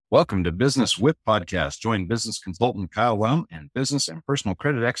Welcome to Business Whip Podcast. Join business consultant Kyle Lum and business and personal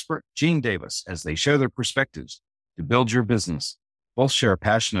credit expert Gene Davis as they share their perspectives to build your business. Both share a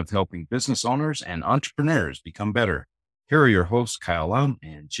passion of helping business owners and entrepreneurs become better. Here are your hosts, Kyle Lum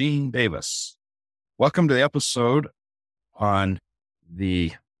and Gene Davis. Welcome to the episode on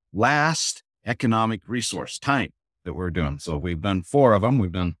the last economic resource, time, that we're doing. So we've done 4 of them.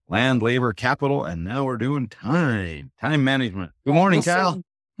 We've done land, labor, capital, and now we're doing time management. Good morning, Kyle.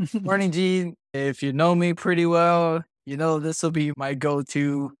 Morning, Gene. If you know me pretty well, you know this will be my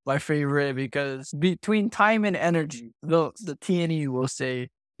go-to, my favorite, because between time and energy, the T&E will say,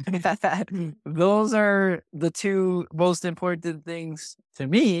 those are the 2 most important things to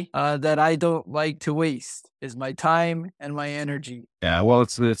me that I don't like to waste, is my time and my energy. Yeah, well,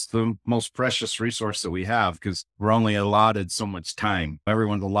 it's the most precious resource that we have because we're only allotted so much time.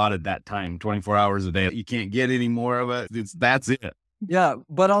 Everyone's allotted that time, 24 hours a day. You can't get any more of it. That's it. Yeah,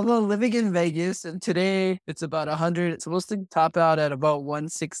 but although living in Vegas and today it's about 100, it's supposed to top out at about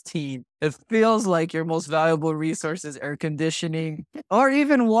 116. It feels like your most valuable resource is air conditioning or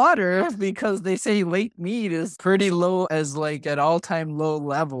even water because they say Lake Mead is pretty low as like at all-time low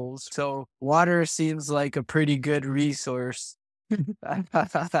levels. So water seems like a pretty good resource.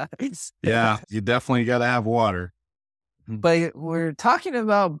 Yeah, you definitely got to have water. But we're talking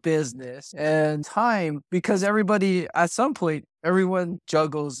about business and time because everybody, at some point, everyone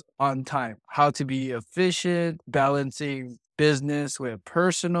juggles on time, how to be efficient, balancing business with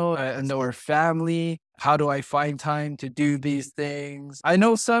personal and or family. How do I find time to do these things? I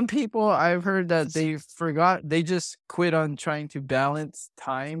know some people, I've heard that they just quit on trying to balance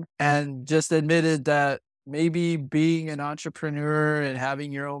time and just admitted that maybe being an entrepreneur and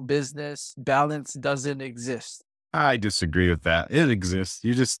having your own business, balance doesn't exist. I disagree with that. It exists.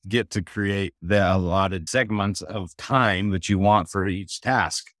 You just get to create the allotted segments of time that you want for each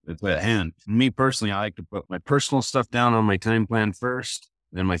task that's at hand. Me personally, I like to put my personal stuff down on my time plan first,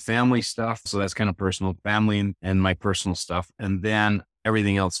 then my family stuff. So that's kind of personal, family and my personal stuff. And then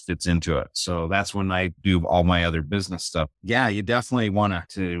everything else fits into it. So that's when I do all my other business stuff. Yeah, you definitely want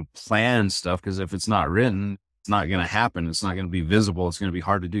to plan stuff because if it's not written, it's not going to happen. It's not going to be visible. It's going to be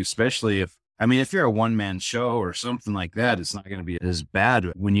hard to do, especially if you're a one-man show or something like that, it's not going to be as bad.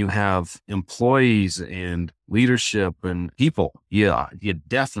 When you have employees and leadership and people, yeah, you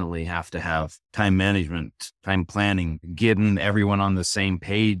definitely have to have time management, time planning, getting everyone on the same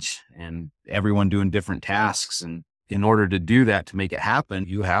page and everyone doing different tasks. And in order to do that, to make it happen,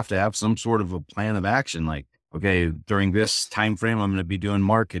 you have to have some sort of a plan of action. Like, okay, during this time frame, I'm going to be doing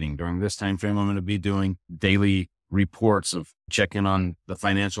marketing. During this time frame, I'm going to be doing daily reports of checking on the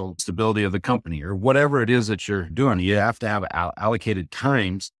financial stability of the company or whatever it is that you're doing. You have to have allocated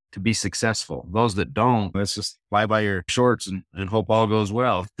times to be successful. Those that don't, let's just fly by your shorts and hope all goes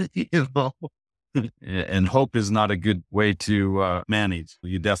well. And hope is not a good way to manage.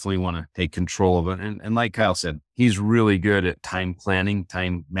 You definitely want to take control of it. And like Kyle said, he's really good at time planning,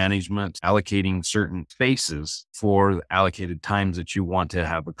 time management, allocating certain spaces for allocated times that you want to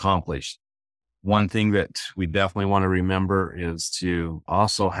have accomplished. One thing that we definitely want to remember is to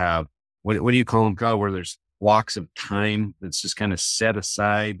also have, what do you call them, Kyle, where there's blocks of time that's just kind of set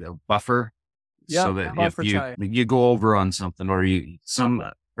aside, a buffer. Yeah, so that if you go over on something or some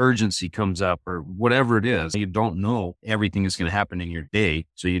urgency comes up or whatever it is, you don't know everything is going to happen in your day.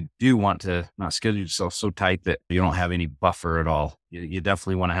 So you do want to not schedule yourself so tight that you don't have any buffer at all. You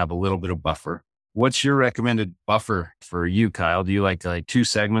definitely want to have a little bit of buffer. What's your recommended buffer for you, Kyle? Do you like 2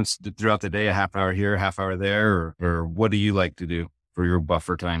 segments throughout the day, a half hour here, a half hour there, or what do you like to do for your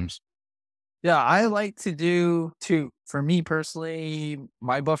buffer times? Yeah, I like to do 2. For me personally,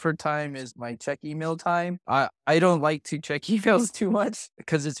 my buffer time is my check email time. I don't like to check emails too much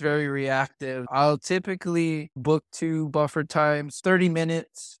because it's very reactive. I'll typically book 2 buffer times, 30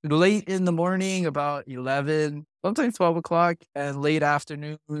 minutes, late in the morning, about 11, sometimes 12 o'clock, and late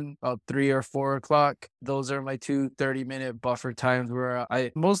afternoon, about 3 or 4 o'clock. Those are my 2 30-minute buffer times where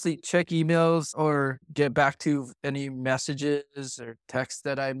I mostly check emails or get back to any messages or texts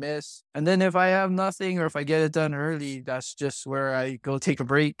that I miss. And then if I have nothing or if I get it done early, that's just where I go take a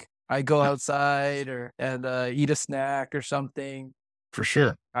break. I go outside and eat a snack or something. For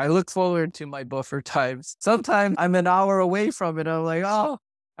sure. I look forward to my buffer times. Sometimes I'm an hour away from it. I'm like, oh,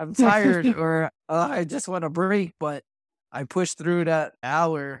 I'm tired or I just want a break, but I push through that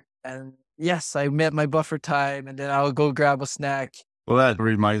hour and yes, I met my buffer time and then I'll go grab a snack. Well, that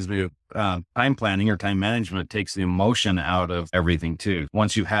reminds me of time planning or time management takes the emotion out of everything too.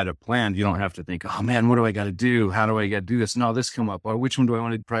 Once you've had it planned, you don't have to think, oh man, what do I got to do? How do I got to do this? No, this come up. Or which one do I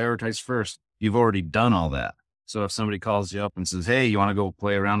want to prioritize first? You've already done all that. So if somebody calls you up and says, hey, you want to go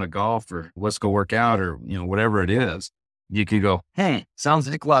play around at golf or let's go work out or, whatever it is, you can go, hey, sounds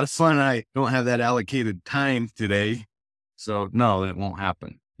like a lot of fun. I don't have that allocated time today. So no, that won't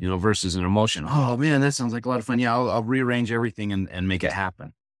happen, versus an emotion. Oh man, that sounds like a lot of fun. Yeah, I'll rearrange everything and make it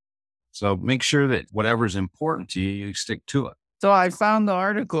happen. So make sure that whatever's important to you, you stick to it. So I found the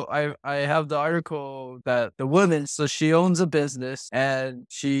article. I have the article that the woman, so she owns a business and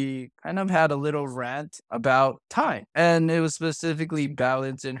she kind of had a little rant about time, and it was specifically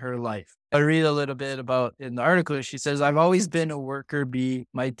balance in her life. I read a little bit about in the article. She says, I've always been a worker bee.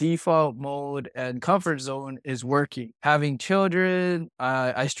 My default mode and comfort zone is working. Having children,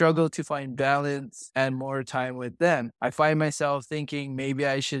 I struggle to find balance and more time with them. I find myself thinking maybe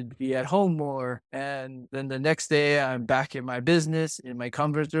I should be at home more. And then the next day I'm back in my business, in my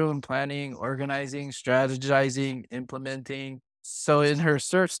comfort zone, planning, organizing, strategizing, implementing. So in her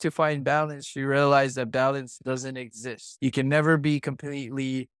search to find balance, she realized that balance doesn't exist. You can never be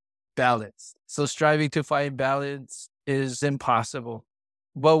completely balanced. So striving to find balance is impossible.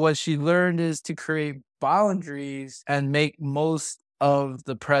 But what she learned is to create boundaries and make most of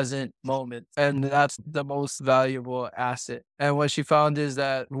the present moment. And that's the most valuable asset. And what she found is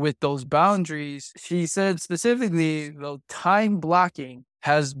that with those boundaries, she said specifically, the time blocking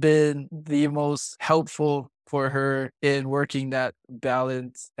has been the most helpful for her in working that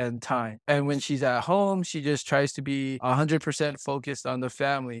balance and time. And when she's at home, she just tries to be 100% focused on the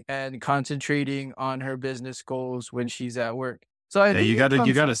family and concentrating on her business goals when she's at work. So I think you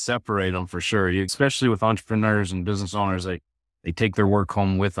got to separate them for sure. Especially with entrepreneurs and business owners, they take their work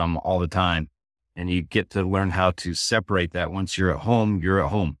home with them all the time. And you get to learn how to separate that. Once you're at home, you're at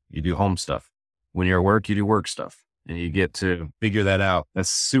home. You do home stuff. When you're at work, you do work stuff. And you get to figure that out. That's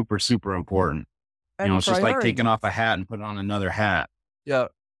super, super important. It's just like taking off a hat and putting on another hat. Yeah.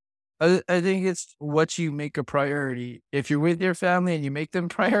 I think it's what you make a priority. If you're with your family and you make them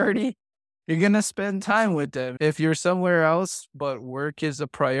priority, you're going to spend time with them. If you're somewhere else, but work is a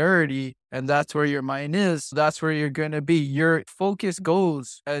priority and that's where your mind is, that's where you're going to be. Your focus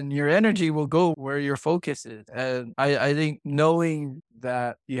goes and your energy will go where your focus is. And I think knowing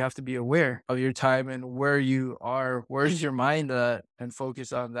that you have to be aware of your time and where you are, where's your mind at, and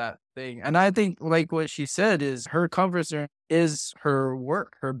focus on that thing. And I think like what she said is her comfort zone is her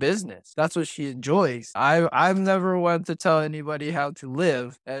work, her business. That's what she enjoys. I've never wanted to tell anybody how to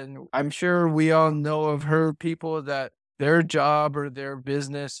live. And I'm sure we all know of her people that their job or their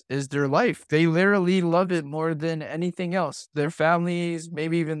business is their life. They literally love it more than anything else. Their families,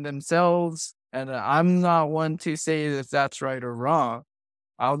 maybe even themselves. And I'm not one to say that that's right or wrong.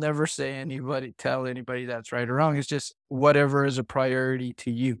 I'll never tell anybody that's right or wrong. It's just whatever is a priority to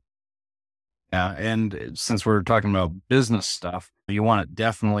you. Yeah. And since we're talking about business stuff, you want to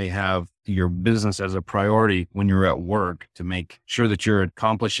definitely have your business as a priority when you're at work to make sure that you're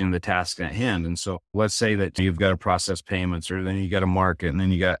accomplishing the task at hand. And so let's say that you've got to process payments, or then you got to market, and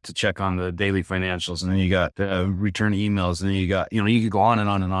then you got to check on the daily financials, and then you got to return emails, and then you got, you could go on and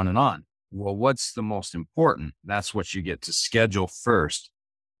on and on and on. Well, what's the most important? That's what you get to schedule first.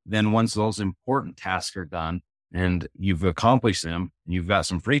 Then once those important tasks are done and you've accomplished them, and you've got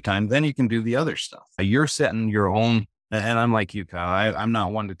some free time, then you can do the other stuff. You're setting your own, and I'm like you, Kyle, I'm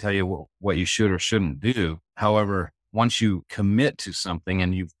not one to tell you what you should or shouldn't do. However, once you commit to something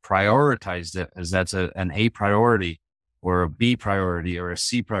and you've prioritized it as that's an A priority or a B priority or a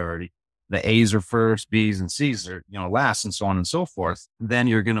C priority, the A's are first, B's and C's are, last, and so on and so forth. Then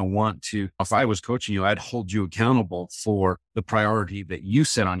you're going to want to, if I was coaching you, I'd hold you accountable for the priority that you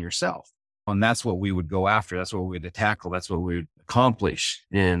set on yourself. And that's what we would go after. That's what we would tackle. That's what we would accomplish.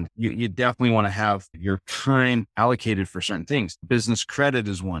 And you definitely want to have your time allocated for certain things. Business credit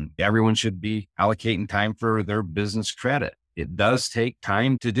is one. Everyone should be allocating time for their business credit. It does take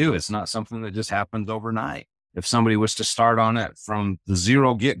time to do. It's not something that just happens overnight. If somebody was to start on it from the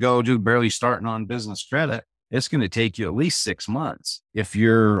zero get-go, just barely starting on business credit, it's going to take you at least 6 months. If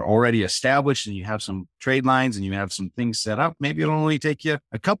you're already established and you have some trade lines and you have some things set up, maybe it'll only take you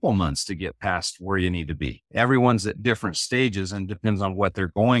a couple months to get past where you need to be. Everyone's at different stages and depends on what they're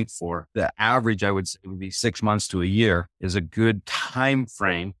going for. The average, I would say, would be 6 months to a year is a good time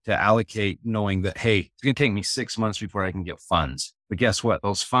frame to allocate, knowing that, hey, it's going to take me 6 months before I can get funds. But guess what?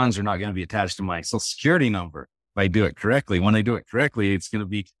 Those funds are not going to be attached to my Social Security number if I do it correctly. When I do it correctly, it's going to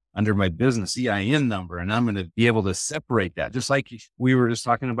be under my business EIN number, and I'm going to be able to separate that. Just like we were just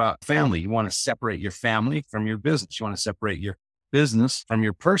talking about family. You want to separate your family from your business. You want to separate your business from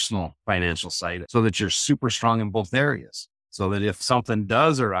your personal financial side so that you're super strong in both areas. so that if something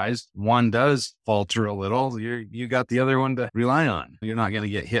does arise, one does falter a little, you got the other one to rely on. You're not going to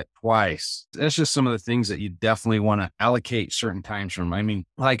get hit twice. That's just some of the things that you definitely want to allocate certain times from. I mean,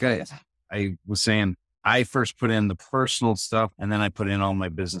 like I was saying, I first put in the personal stuff and then I put in all my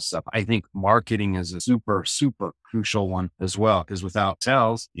business stuff. I think marketing is a super, super crucial one as well, because without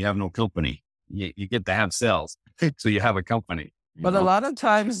sales, you have no company. You get to have sales. So you have a company. But a lot of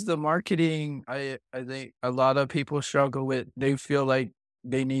times the marketing, I think a lot of people struggle with, they feel like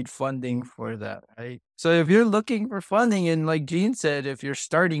they need funding for that, right? So if you're looking for funding, and like Gene said, if you're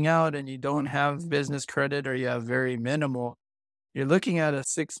starting out and you don't have business credit or you have very minimal, you're looking at a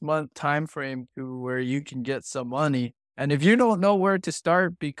 6-month time frame to where you can get some money. And if you don't know where to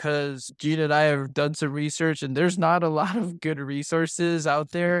start, because Gene and I have done some research and there's not a lot of good resources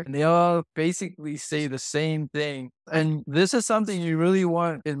out there, and they all basically say the same thing. And this is something you really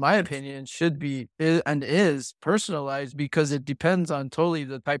want, in my opinion, should be and is personalized, because it depends on totally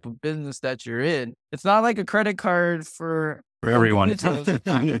the type of business that you're in. It's not like a credit card for everyone.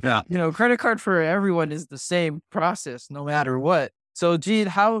 Yeah. Credit card for everyone is the same process no matter what. So, Gene,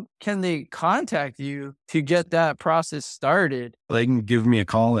 how can they contact you to get that process started? They can give me a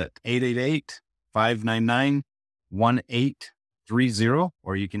call at 888-599-1830,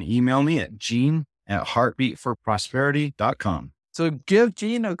 or you can email me at gene@heartbeatforprosperity.com. So give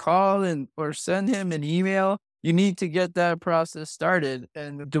Gene a call or send him an email. You need to get that process started.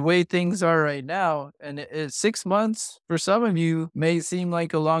 And the way things are right now, and it's 6 months for some of you may seem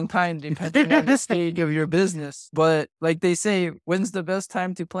like a long time depending on the stage of your business. But like they say, when's the best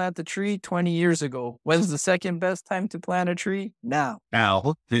time to plant a tree? 20 years ago. When's the second best time to plant a tree? Now.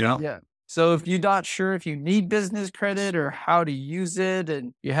 Yeah. So if you're not sure if you need business credit or how to use it,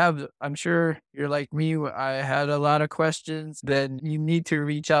 and I'm sure you're like me, I had a lot of questions, then you need to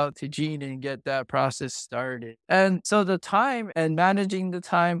reach out to Gene and get that process started. And so the time and managing the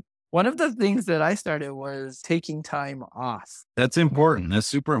time, one of the things that I started was taking time off. That's important. That's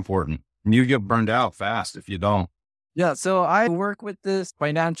super important. You get burned out fast if you don't. Yeah. So I work with this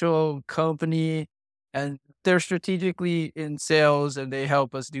financial company, and they're strategically in sales and they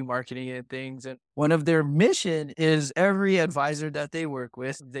help us do marketing and things. And one of their mission is every advisor that they work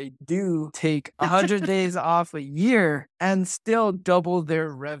with, they do take 100 days off a year and still double their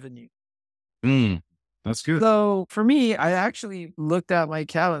revenue. That's good. So for me, I actually looked at my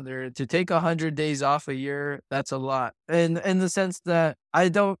calendar to take 100 days off a year. That's a lot. And in the sense that I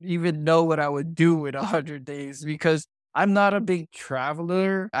don't even know what I would do with 100 days, because I'm not a big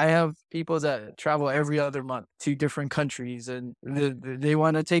traveler. I have people that travel every other month to different countries, and they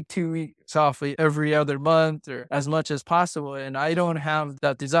want to take 2 weeks off every other month or as much as possible. And I don't have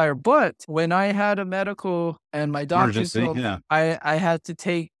that desire. But when I had a medical and my doctor told me I had to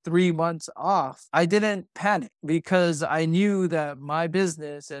take 3 months off, I didn't panic, because I knew that my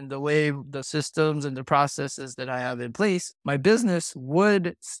business and the way the systems and the processes that I have in place, my business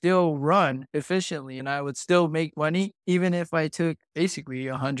would still run efficiently and I would still make money, even if I took basically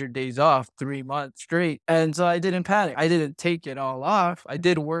 100 days off, 3 months straight. And so I didn't panic. I didn't take it all off. I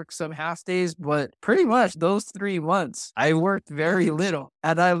did work some half days, but pretty much those 3 months, I worked very little.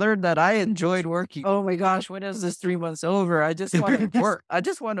 And I learned that I enjoyed working. Oh my gosh, when is this 3 months over? I just want to work. I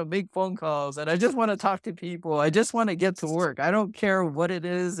just want to make phone calls and I just want to talk to people. I just want to get to work. I don't care what it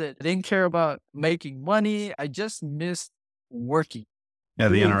is. I didn't care about making money. I just missed working. Yeah,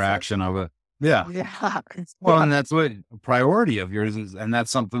 the interaction of it. Yeah. Well, and that's what a priority of yours is. And that's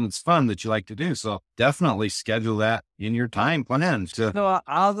something that's fun that you like to do. So definitely schedule that in your time plan. So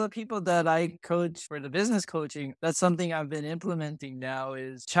all the people that I coach for the business coaching, that's something I've been implementing now,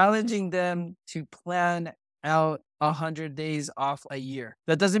 is challenging them to plan out 100 days off a year.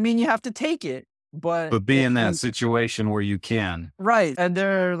 That doesn't mean you have to take it. But be in that situation where you can. Right. And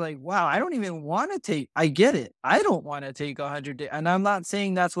they're like, wow, I don't even want to take, I get it. I don't want to take 100 days. And I'm not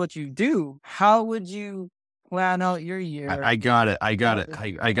saying that's what you do. How would you plan out your year? I got it. I got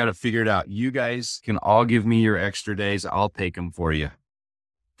to figure it out. You guys can all give me your extra days. I'll take them for you.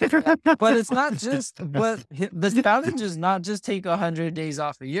 But it's not just, the challenge is not just take 100 days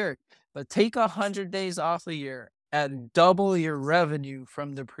off a year, but take 100 days off a year and double your revenue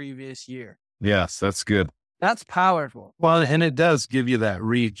from the previous year. Yes, that's good. That's powerful. Well, and it does give you that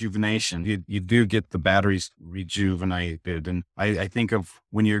rejuvenation. You do get the batteries rejuvenated. And I think of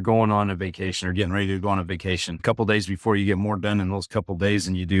when you're going on a vacation or getting ready to go on a vacation, a couple of days before, you get more done in those couple of days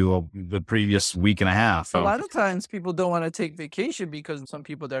than you do the previous week and a half. So a lot of times people don't want to take vacation, because some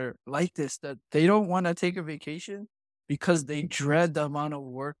people that are like this, that they don't want to take a vacation because they dread the amount of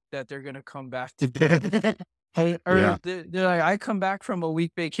work that they're going to come back to. Hey, Yeah. or they're like, I come back from a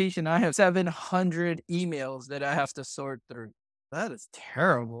week vacation, I have 700 emails that I have to sort through. That is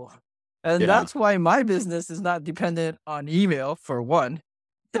terrible. And Yeah. that's why my business is not dependent on email, for one.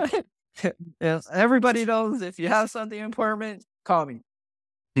 Yes, everybody knows if you have something important, call me.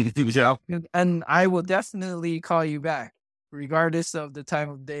 Yeah. And I will definitely call you back, regardless of the time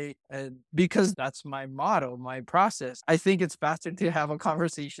of day. And because that's my motto, my process. I think it's faster to have a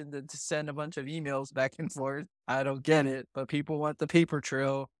conversation than to send a bunch of emails back and forth. I don't get it, but people want the paper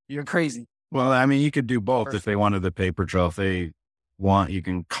trail. You're crazy. Well, I mean, you could do both if they wanted the paper trail. If they want, you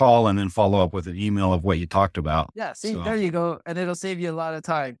can call and then follow up with an email of what you talked about. Yeah, see, So there you go. And it'll save you a lot of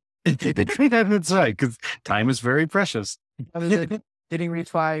time. that's right, because time is very precious. Other than hitting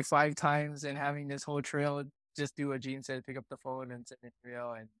reply 5 times and having this whole trail, just do what Gene said, pick up the phone and send it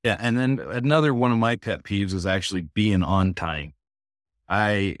trail. And Yeah. And then another one of my pet peeves is actually being on time.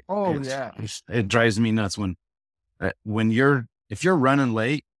 oh It's, yeah. it drives me nuts if you're running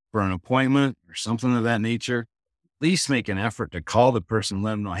late for an appointment or something of that nature, at least make an effort to call the person and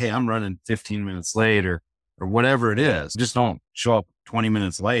let them know, hey, I'm running 15 minutes late or whatever it is. Just don't show up 20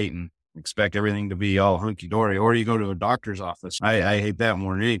 minutes late and expect everything to be all hunky dory. Or you go to a doctor's office. I hate that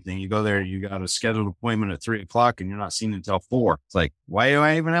more than anything. You go there, you got a scheduled appointment at 3:00 and you're not seen until 4. It's like, why do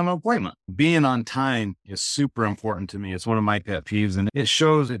I even have an appointment? Being on time is super important to me. It's one of my pet peeves, and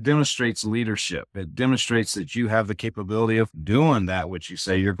it demonstrates leadership. It demonstrates that you have the capability of doing that, which you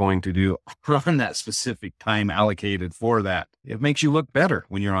say you're going to do on that specific time allocated for that. It makes you look better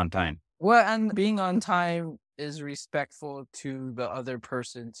when you're on time. Well, and being on time is respectful to the other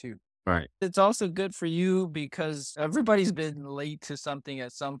person too. Right. It's also good for you because everybody's been late to something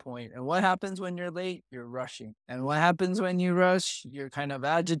at some point. And what happens when you're late? You're rushing. And what happens when you rush? You're kind of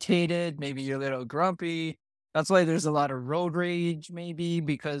agitated. Maybe you're a little grumpy. That's why there's a lot of road rage, maybe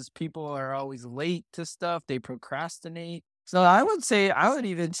because people are always late to stuff. They procrastinate. So I would say, I would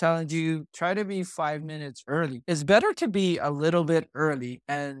even challenge you, try to be 5 minutes early. It's better to be a little bit early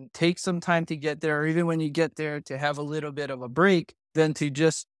and take some time to get there, or even when you get there to have a little bit of a break than to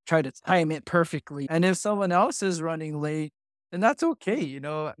just try to time it perfectly. And if someone else is running late, then that's okay.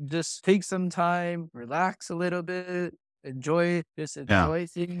 Just take some time, relax a little bit, just Yeah. enjoy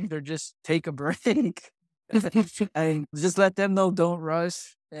things, or just take a break. And just let them know, don't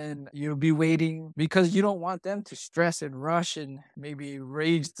rush. And you'll be waiting because you don't want them to stress and rush and maybe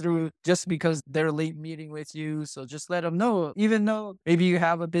rage through just because they're late meeting with you. So just let them know, even though maybe you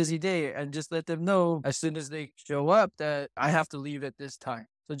have a busy day, and just let them know as soon as they show up that I have to leave at this time.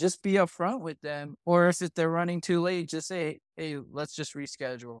 So just be upfront with them. Or if they're running too late, just say, hey, let's just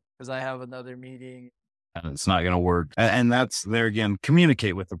reschedule because I have another meeting. And it's not going to work. And that's there again,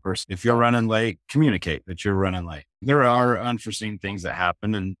 communicate with the person. If you're running late, communicate that you're running late. There are unforeseen things that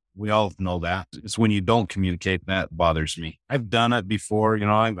happen, and we all know that. It's when you don't communicate that bothers me. I've done it before.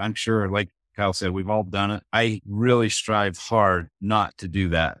 I'm sure, like Kyle said, we've all done it. I really strive hard not to do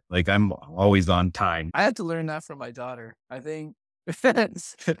that. Like, I'm always on time. I had to learn that from my daughter, I think,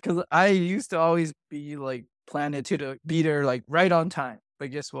 because I used to always be like planning to be there like right on time. But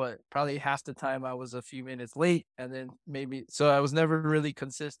guess what? Probably half the time I was a few minutes late, and then so I was never really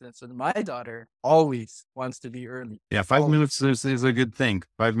consistent. So my daughter always wants to be early. Yeah, 5 minutes is a good thing.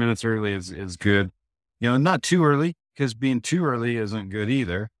 5 minutes early is good. Not too early, because being too early isn't good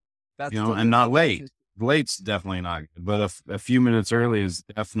either. That's And not late. Late's definitely not good, but a few minutes early is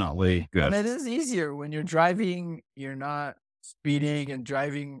definitely good. And it is easier when you're driving. You're not speeding and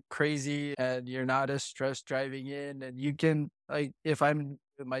driving crazy, and you're not as stressed driving in. And you can, like, if I'm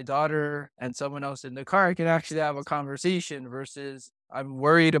with my daughter and someone else in the car, I can actually have a conversation versus I'm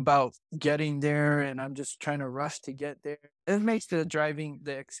worried about getting there and I'm just trying to rush to get there. It makes the traveling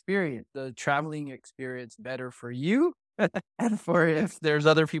experience better for you. And for if there's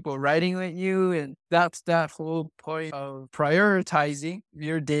other people riding with you. And that's that whole point of prioritizing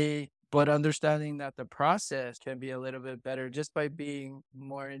your day, but understanding that the process can be a little bit better just by being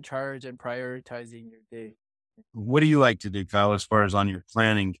more in charge and prioritizing your day. What do you like to do, Kyle, as far as on your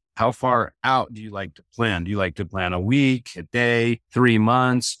planning? How far out do you like to plan? Do you like to plan a week, a day, 3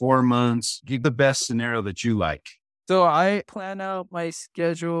 months, 4 months? Give the best scenario that you like. So I plan out my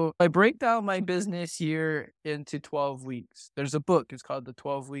schedule. I break down my business year into 12 weeks. There's a book. It's called The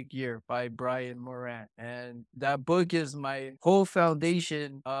 12-Week Year by Brian Moran. And that book is my whole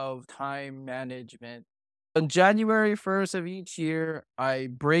foundation of time management. On January 1st of each year, I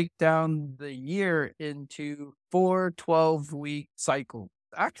break down the year into 4 12-week cycles.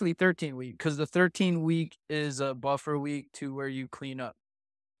 Actually 13 week, because the 13 week is a buffer week to where you clean up.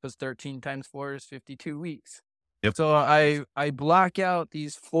 Because 13 times 4 is 52 weeks. Yep. So I block out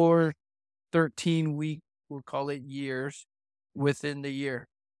these 4 13-week we'll call it years within the year.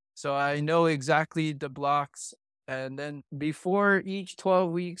 So I know exactly the blocks. And then before each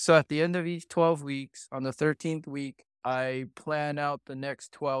 12 weeks, so at the end of each 12 weeks, on the 13th week, I plan out the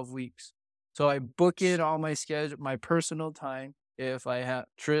next 12 weeks. So I book in all my schedule, my personal time. If I have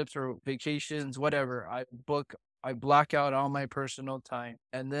trips or vacations, whatever, I block out all my personal time.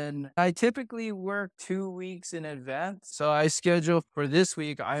 And then I typically work 2 weeks in advance. So I schedule for this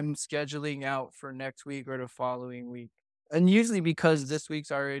week, I'm scheduling out for next week or the following week. And usually because this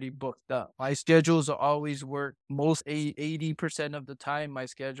week's already booked up. My schedules always work 80% of the time. My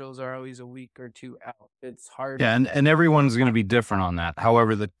schedules are always a week or two out. It's hard. Yeah. And everyone's going to be different on that.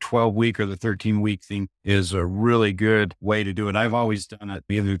 However, the 12-week or the 13-week thing is a really good way to do it. I've always done it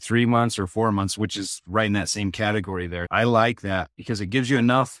either 3 months or 4 months, which is right in that same category there. I like that because it gives you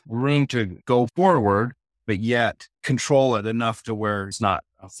enough room to go forward, but yet control it enough to where it's not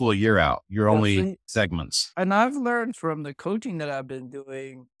a full year out. You're only segments. And I've learned from the coaching that I've been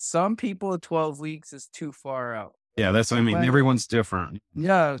doing, some people 12 weeks is too far out. Yeah, that's what I mean. Everyone's different.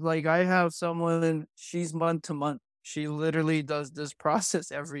 Yeah, like I have someone, she's month to month. She literally does this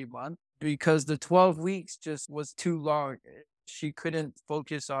process every month because the 12 weeks just was too long. She couldn't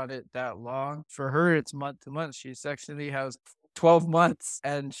focus on it that long. For her, it's month to month. She actually has 12 months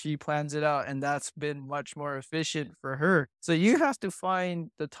and she plans it out, and that's been much more efficient for her. So you have to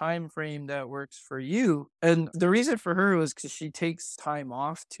find the time frame that works for you. And the reason for her was because she takes time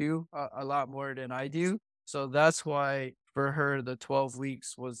off too, a lot more than I do. So that's why for her the 12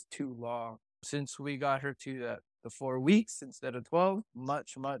 weeks was too long. Since we got her to the 4 weeks instead of 12,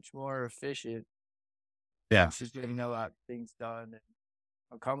 much more efficient. Yeah, she's getting a lot of things done and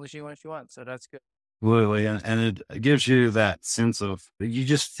accomplishing what she wants. So that's good. absolutely. And it gives you that sense of you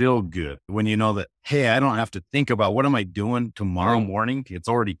just feel good when you know that, hey, I don't have to think about what am I doing tomorrow morning. It's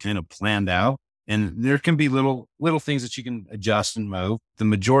already kind of planned out. And there can be little things that you can adjust and move. The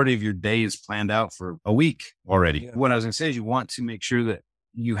majority of your day is planned out for a week already. Yeah. What I was going to say is you want to make sure that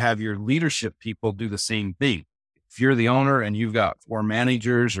you have your leadership people do the same thing. If you're the owner and you've got 4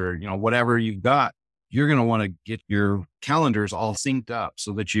 managers or, whatever you've got, you're going to want to get your calendars all synced up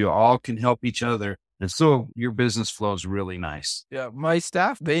so that you all can help each other. And so your business flows really nice. Yeah. My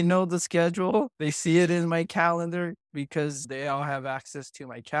staff, they know the schedule. They see it in my calendar because they all have access to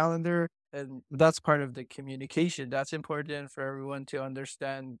my calendar. And that's part of the communication. That's important for everyone to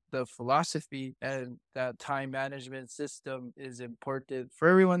understand the philosophy, and that time management system is important for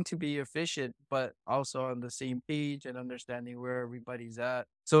everyone to be efficient, but also on the same page and understanding where everybody's at.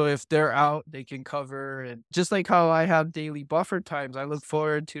 So if they're out, they can cover. And just like how I have daily buffer times, I look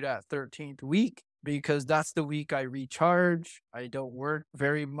forward to that 13th week because that's the week I recharge. I don't work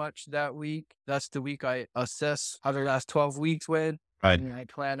very much that week. That's the week I assess how the last 12 weeks went. Right. And I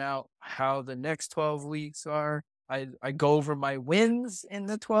plan out how the next 12 weeks are. I go over my wins in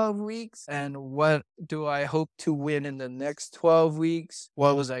the 12 weeks and what do I hope to win in the next 12 weeks?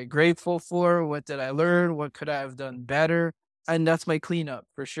 What was I grateful for? What did I learn? What could I have done better? And that's my cleanup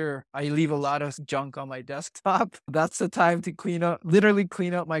for sure. I leave a lot of junk on my desktop. That's the time to literally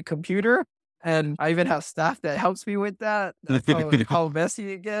clean up my computer. And I even have staff that helps me with that. That's how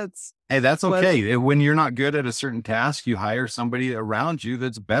messy it gets. Hey, that's okay. When you're not good at a certain task, you hire somebody around you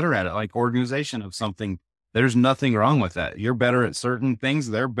that's better at it, like organization of something. There's nothing wrong with that. You're better at certain things.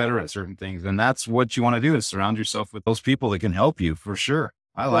 They're better at certain things. And that's what you want to do, is surround yourself with those people that can help you for sure.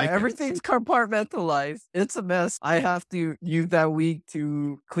 I like everything's compartmentalized. It's a mess. I have to use that week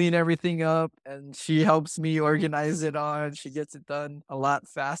to clean everything up, and she helps me organize it on. She gets it done a lot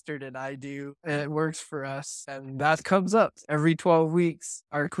faster than I do, and it works for us. And that comes up every 12 weeks,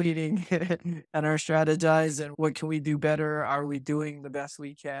 our cleaning and our strategize and what can we do better? Are we doing the best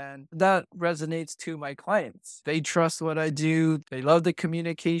we can? That resonates to my clients. They trust what I do. They love the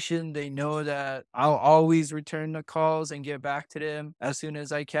communication. They know that I'll always return the calls and get back to them as soon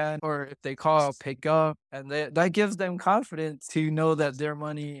as I can, or if they call, I'll pick up, and that gives them confidence to know that their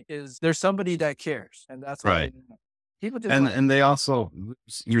money there's somebody that cares, and that's right. People just and there's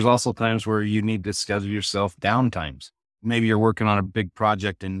also times where you need to schedule yourself downtimes. Maybe you're working on a big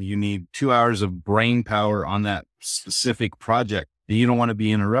project and you need 2 hours of brain power on that specific project. You don't want to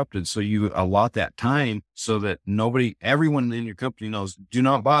be interrupted. So you allot that time so that everyone in your company knows, do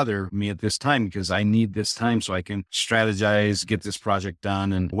not bother me at this time because I need this time so I can strategize, get this project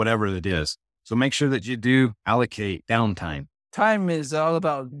done and whatever it is. So make sure that you do allocate downtime. Time is all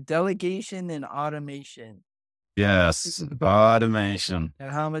about delegation and automation. Yes, automation.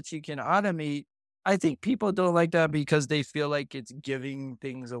 And how much you can automate. I think people don't like that because they feel like it's giving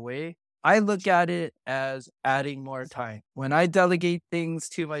things away. I look at it as adding more time. When I delegate things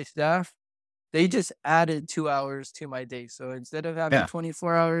to my staff, they just added 2 hours to my day. So instead of having Yeah.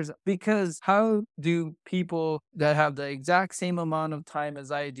 24 hours, because how do people that have the exact same amount of time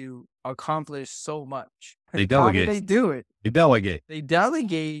as I do accomplish so much? They How do delegate. they do it? They delegate They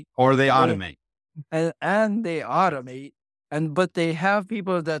delegate or they they automate. and they automate, but they have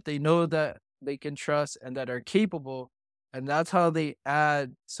people that they know that they can trust and that are capable, and that's how they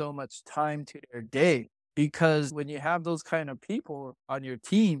add so much time to their day. Because when you have those kind of people on your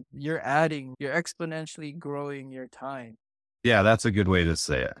team, you're exponentially growing your time. Yeah, that's a good way to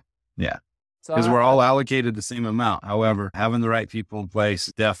say it. Yeah. So Because we're all allocated the same amount. However, having the right people in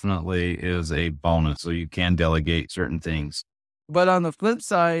place definitely is a bonus. So you can delegate certain things. but on the flip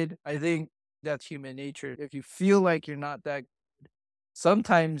side, I think that's human nature. If you feel like you're not that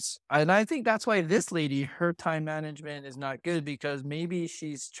sometimes, and I think that's why this lady, her time management is not good, because maybe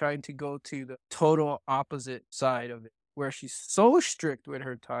she's trying to go to the total opposite side of it, where she's so strict with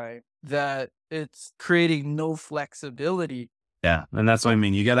her time that it's creating no flexibility. Yeah. And that's what I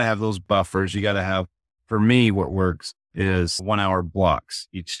mean. You got to have those buffers. You got to have, for me, what works is 1 hour blocks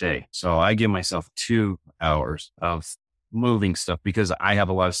each day. So I give myself 2 hours of moving stuff because I have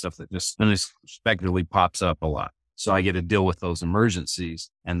a lot of stuff that just unexpectedly pops up a lot. So I get to deal with those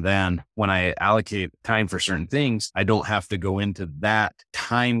emergencies. And then when I allocate time for certain things, I don't have to go into that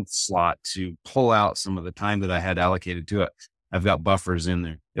time slot to pull out some of the time that I had allocated to it. I've got buffers in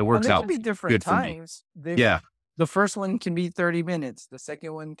there. It works There out can be different good for me. times. Yeah, The first one can be 30 minutes. The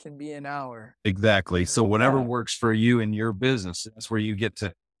second one can be an hour. exactly. So whatever Yeah. works for you and your business, that's where you get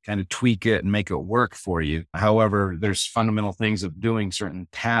to kind of tweak it and make it work for you. However, there's fundamental things of doing certain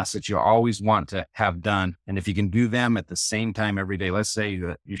tasks that you always want to have done. And if you can do them at the same time every day, let's say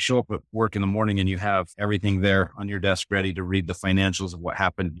that you show up at work in the morning and you have everything there on your desk ready to read the financials of what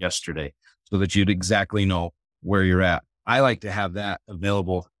happened yesterday so that you'd exactly know where you're at. I like to have that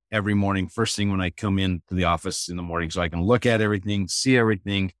available every morning, first thing when I come into the office in the morning, so I can look at everything, see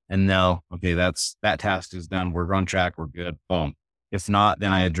everything, and know, okay, that task is done. We're on track. We're good. Boom. If not,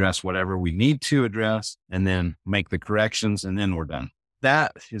 then I address whatever we need to address and then make the corrections, and then we're done.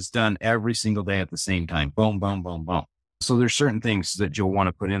 That is done every single day at the same time. Boom, boom, boom, boom. So there's certain things that you'll want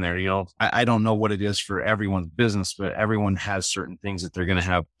to put in there. You know, I don't know what it is for everyone's business, but everyone has certain things that they're going to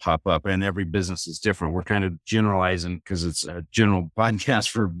have pop up, and every business is different. We're kind of generalizing because it's a general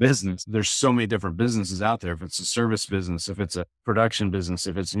podcast for business. There's so many different businesses out there. If it's a service business, if it's a production business,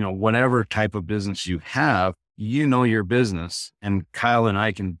 if it's, whatever type of business you have, your business, and Kyle and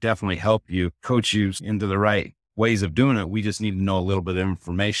I can definitely help you, coach you into the right ways of doing it. We just need to know a little bit of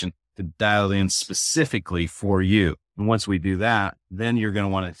information to dial in specifically for you. And once we do that, then you're going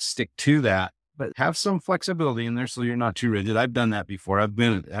to want to stick to that, but have some flexibility in there so you're not too rigid. I've done that before. I've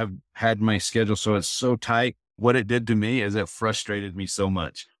had my schedule so it's so tight. What it did to me is it frustrated me so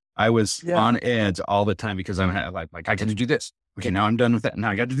much. I was on edge all the time because I'm like, I got to do this. Okay, now I'm done with that. Now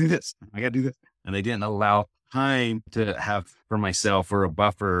I got to do this. I got to do this. And they didn't allow time to have for myself or a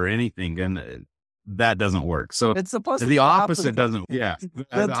buffer or anything. And that doesn't work. So it's supposed to the be opposite doesn't. Yeah.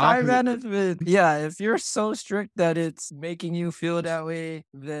 The time management. Yeah. If you're so strict that it's making you feel that way,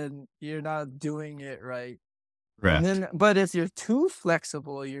 then you're not doing it right. Right. But if you're too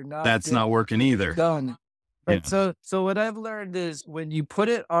flexible, you're not. That's not working either. Done. Right. Yeah. So what I've learned is when you put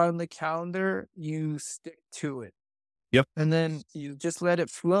it on the calendar, you stick to it. Yep. And then you just let it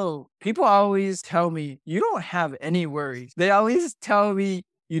flow. People always tell me, you don't have any worries. They always tell me,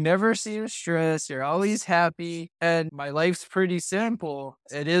 you never seem stressed. You're always happy. And my life's pretty simple.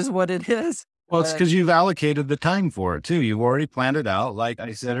 It is what it is. Well, it's because you've allocated the time for it too. You've already planned it out. Like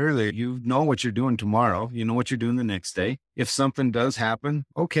I said earlier, you know what you're doing tomorrow. You know what you're doing the next day. If something does happen,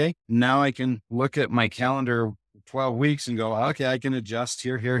 okay, now I can look at my calendar 12 weeks and go, okay, I can adjust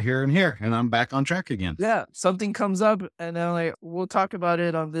here, here, and here. And I'm back on track again. Yeah. Something comes up and I'm like, we'll talk about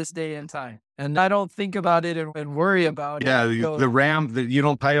it on this day and time. And I don't think about it and worry about it. Yeah. The RAM, you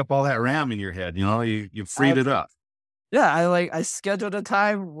don't tie up all that RAM in your head. You freed it up. Yeah. I scheduled a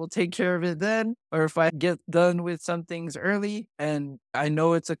time. We'll take care of it then. Or if I get done with some things early and I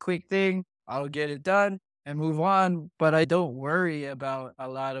know it's a quick thing, I'll get it done and move on, but I don't worry about a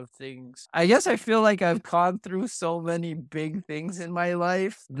lot of things. I guess I feel like I've gone through so many big things in my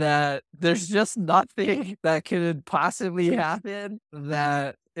life that there's just nothing that could possibly happen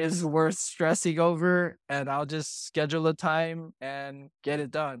that is worth stressing over, and I'll just schedule a time and get it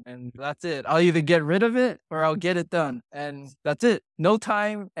done. And that's it. I'll either get rid of it or I'll get it done. And that's it. No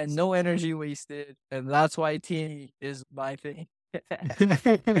time and no energy wasted. And that's why T is my thing.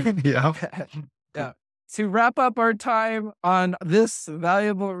 Yeah. Yeah. To wrap up our time on this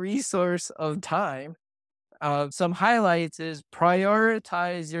valuable resource of time, Some highlights is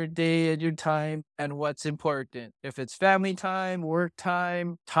prioritize your day and your time and what's important. If it's family time, work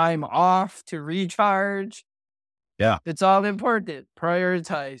time, time off to recharge, Yeah. it's all important.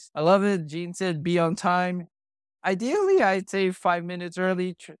 Prioritize. I love it. Gene said be on time. Ideally, I'd say 5 minutes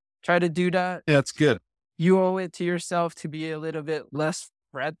early. Try to do that. Yeah, it's good. You owe it to yourself to be a little bit less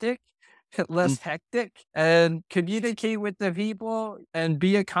frantic, Mm. less hectic, and communicate with the people and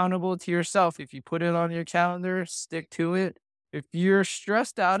be accountable to yourself. If you put it on your calendar, stick to it. If you're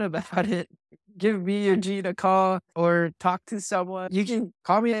stressed out about it, give me or Gene a call or talk to someone. You can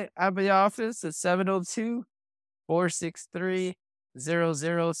call me at my office at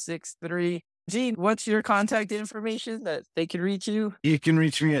 702-463-0063. Gene, what's your contact information that they can reach you? You can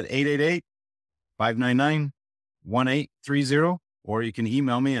reach me at 888-599-1830, or you can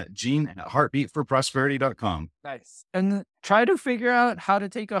email me at gene@heartbeatforprosperity.com. Nice. And try to figure out how to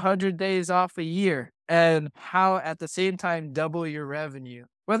take 100 days off a year and how at the same time double your revenue.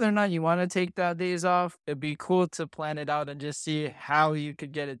 Whether or not you want to take that days off, it'd be cool to plan it out and just see how you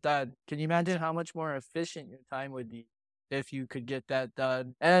could get it done. Can you imagine how much more efficient your time would be if you could get that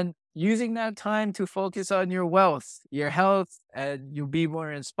done? And using that time to focus on your wealth, your health, and you'll be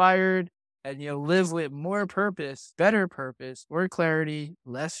more inspired and you'll live with more purpose, better purpose, more clarity,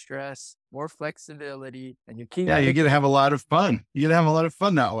 less stress, more flexibility, and you keep. Yeah, you get to have a lot of fun. You get to have a lot of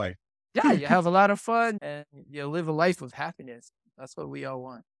fun that way. Yeah, you have a lot of fun and you live a life of happiness. That's what we all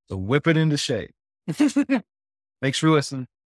want. So whip it into shape. Thanks for listening.